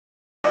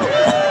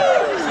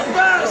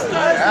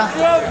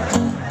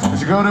Yeah?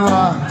 As you go to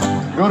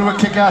a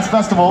kick-ass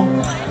festival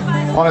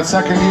on its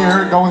second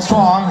year, going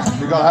strong,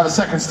 you gotta have a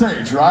second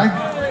stage, right?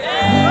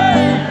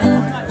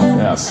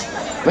 Yes.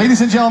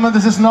 Ladies and gentlemen,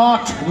 this is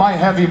not my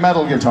heavy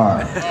metal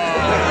guitar.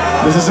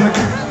 This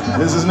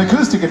is an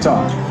acoustic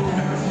guitar.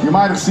 You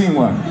might have seen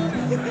one.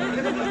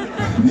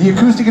 The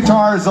acoustic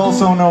guitar is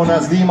also known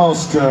as the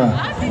most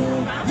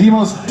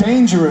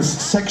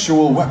dangerous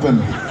sexual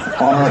weapon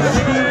on earth.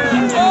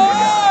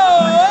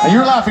 And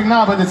you're laughing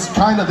now, but this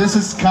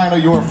is kind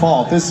of your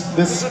fault.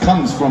 This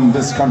comes from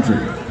this country.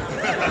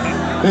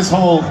 This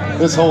whole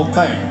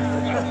thing,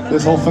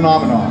 this whole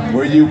phenomenon,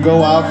 where you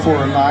go out for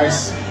a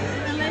nice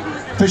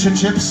fish and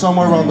chips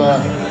somewhere on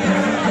the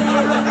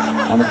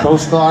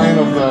coastline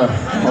of the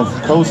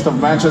coast of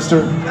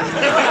Manchester,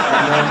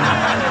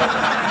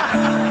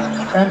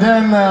 and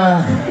then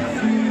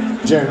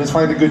Jerry, let's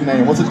find a good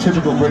name. What's a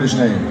typical British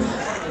name?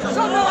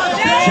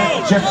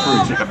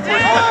 Jeffrey.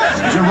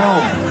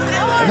 Jerome.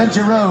 And then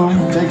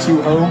Jerome takes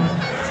you home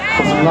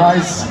for some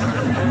nice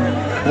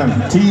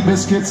tea,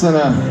 biscuits, and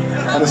a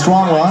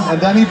strong one. And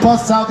then he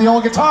busts out the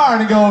old guitar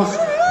and he goes,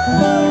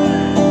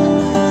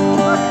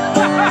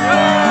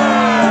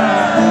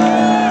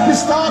 "You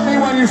stop me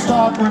when you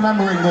start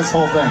remembering this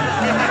whole thing."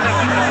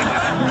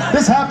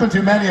 This happened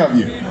to many of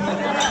you.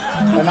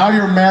 And now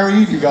you're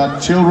married, you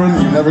got children,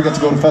 you never get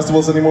to go to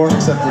festivals anymore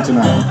except for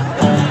tonight.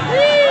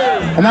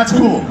 And that's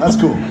cool,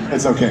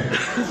 it's okay.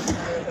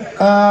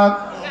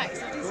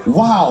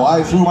 Wow,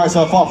 I threw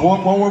myself off. Who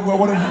am I?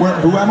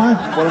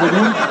 What are we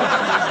doing?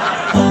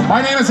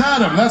 My name is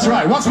Adam, that's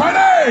right. What's my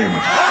name?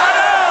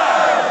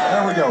 Adam!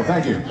 There we go,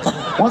 thank you.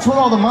 What's with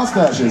all the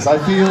mustaches? I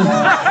feel...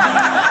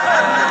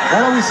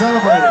 What are we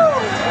celebrating?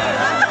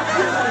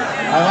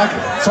 I like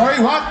it. Sorry,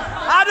 what?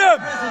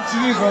 Adam! To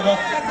you, brother.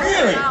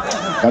 Really?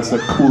 That's the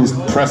coolest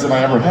present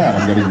I ever had.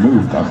 I'm getting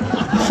moved on.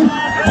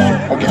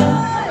 Okay.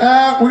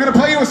 We're gonna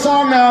play you a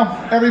song now.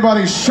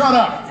 Everybody, shut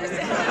up.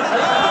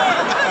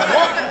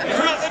 What?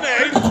 What's the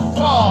name?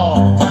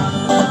 Oh.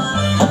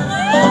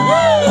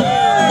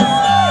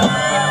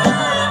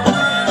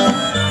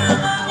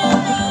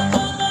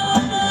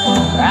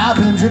 I've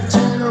been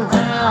drifting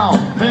around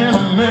in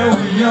a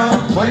million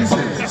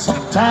places.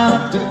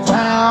 Town to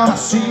town, I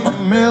see a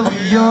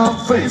million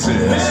faces.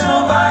 Been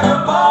a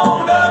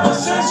vagabond ever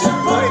since you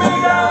put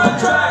me down the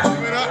track.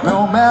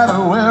 No matter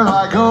where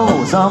I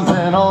go,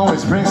 something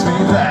always brings me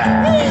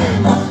back.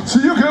 So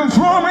you can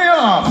throw me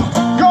up,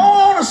 go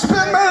on and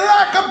spin me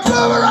like a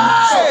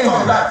boomerang. So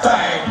throw that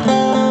thing.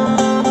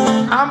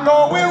 I'm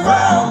going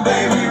round,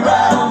 baby,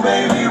 round,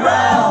 baby,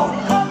 round.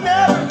 I'm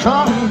never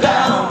coming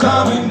down,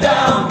 coming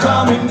down,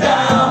 coming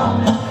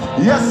down.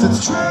 Yes, it's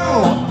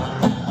true.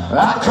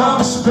 I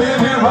come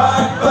spinning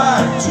right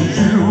back to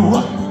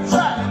you.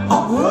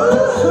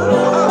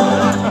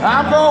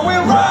 I'm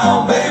going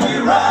round, baby,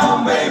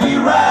 round, baby,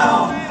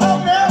 round.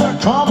 I'm never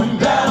coming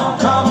down,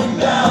 coming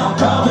down,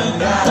 coming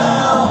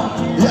down.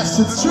 Yes,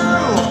 it's true.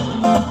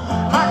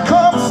 I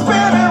come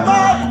spinning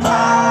right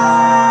back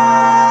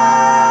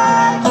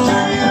to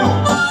you.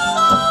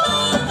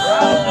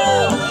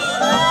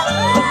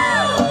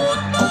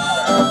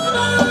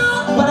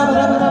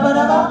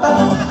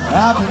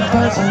 I've been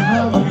buzzing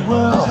around the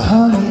world,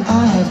 honey,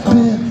 I have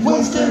been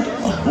wasted.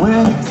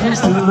 When it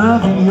comes to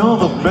loving, you're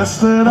the best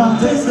that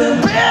I've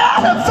tasted.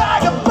 Been a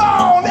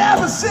vagabond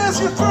ever since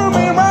you threw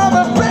me around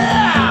the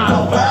bend.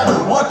 No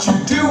matter what you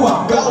do,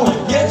 I'm gonna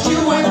get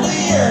you in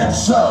the end.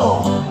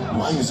 So,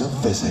 why you so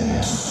busy?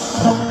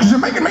 Cause you're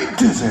making me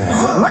dizzy,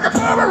 like a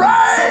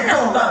boomerang.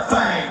 Throw that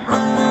thing.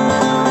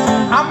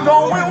 I'm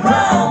going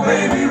round,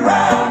 baby,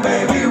 round,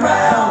 baby,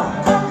 round.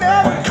 I'm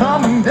never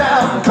coming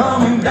down,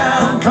 coming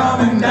down,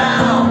 coming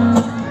down.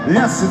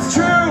 Yes, it's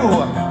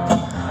true.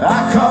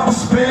 I come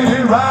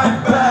spinning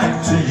right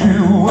back to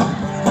you.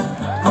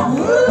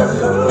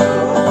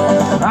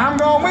 I'm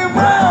going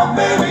round,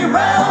 baby,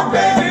 round,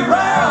 baby,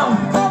 round.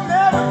 I'm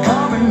never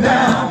coming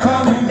down,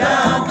 coming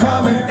down,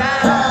 coming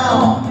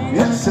down.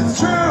 Yes, it's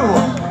true.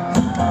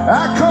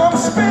 I come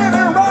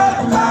spinning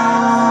right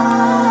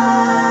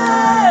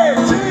back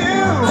to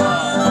you.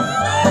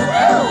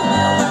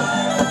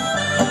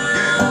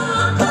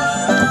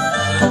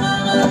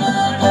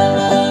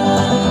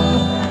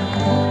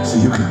 So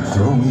you can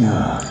throw me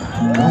up.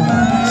 Go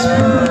on,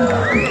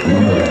 spin me.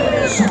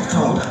 So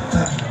throw that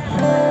thing.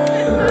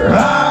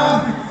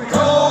 I'm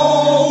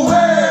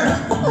going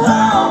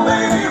round,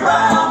 baby,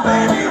 round,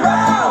 baby,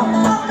 round.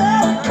 I'm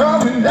never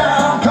coming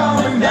down,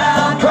 coming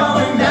down,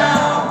 coming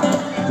down.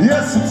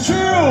 Yes, it's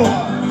true.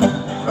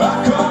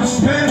 I come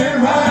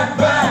spinning right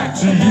back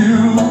to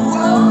you.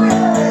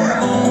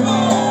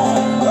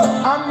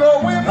 I'm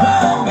going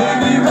round,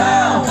 baby,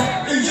 round.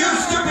 It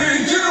used to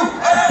be you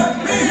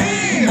and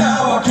me.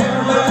 Now I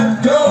can't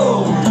let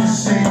go, you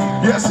see.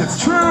 Yes, it's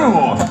true.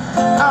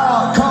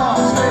 I'll come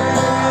spinning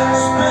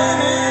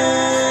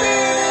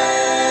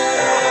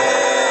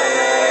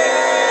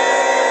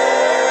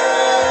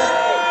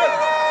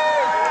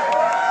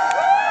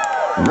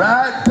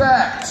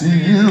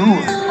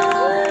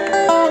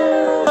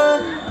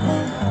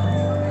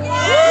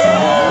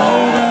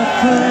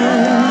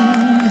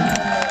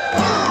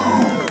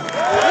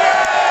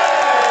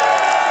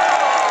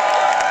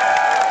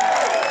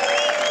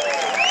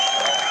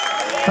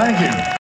Thank you.